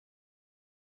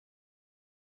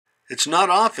It's not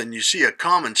often you see a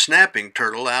common snapping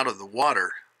turtle out of the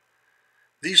water.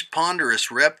 These ponderous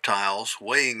reptiles,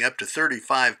 weighing up to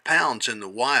 35 pounds in the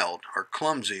wild, are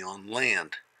clumsy on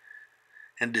land.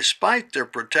 And despite their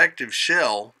protective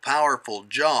shell, powerful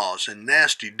jaws, and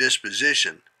nasty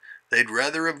disposition, they'd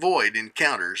rather avoid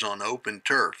encounters on open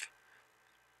turf.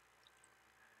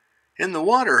 In the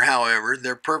water, however,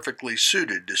 they're perfectly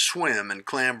suited to swim and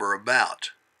clamber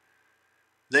about.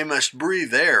 They must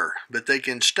breathe air, but they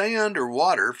can stay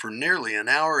underwater for nearly an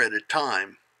hour at a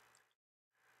time.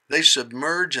 They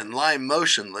submerge and lie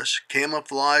motionless,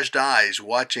 camouflaged eyes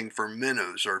watching for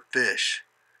minnows or fish.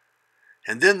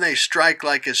 And then they strike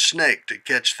like a snake to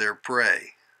catch their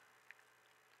prey.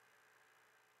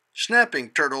 Snapping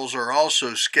turtles are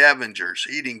also scavengers,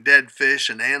 eating dead fish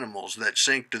and animals that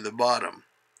sink to the bottom.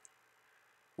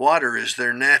 Water is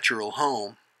their natural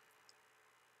home.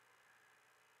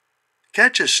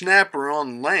 Catch a snapper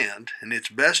on land, and it's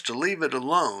best to leave it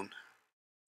alone.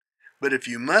 But if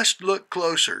you must look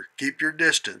closer, keep your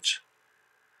distance.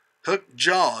 Hooked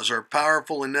jaws are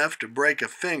powerful enough to break a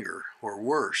finger or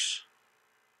worse.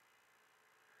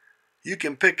 You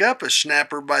can pick up a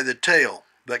snapper by the tail,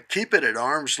 but keep it at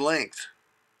arm's length.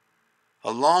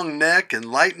 A long neck and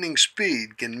lightning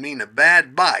speed can mean a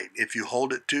bad bite if you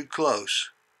hold it too close.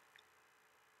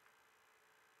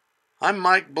 I'm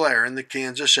Mike Blair in the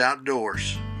Kansas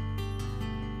Outdoors.